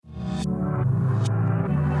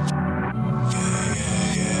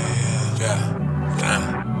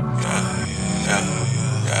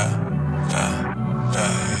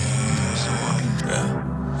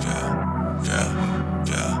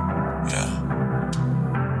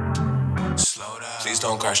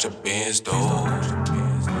don't crash the Benz, though.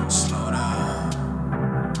 Slow down.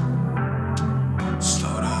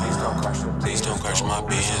 Slow down. Please don't crash my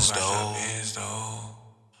Benz, though.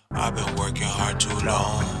 I've been working hard too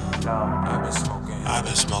long. I've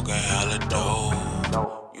been smoking hella dope.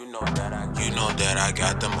 You know that I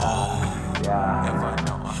got them all.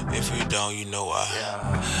 If you don't, you know why.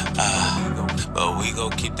 But we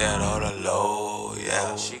gon' keep that on the low,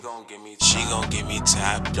 yeah. She gon' give me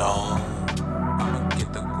tapped on.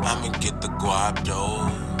 I'ma get the guap though.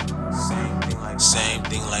 Same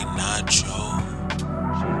thing like Nacho.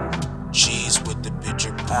 Cheese with the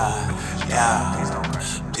picture pole, yeah.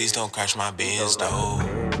 Please don't crash my Benz though.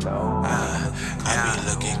 I be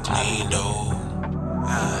looking clean though.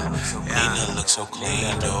 Nina look so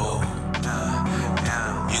clean though.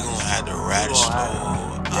 You gon' have to ride it slow.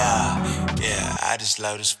 Yeah, I just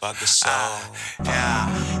love this fucking song. Yeah,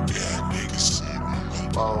 niggas see me.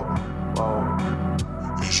 Whoa.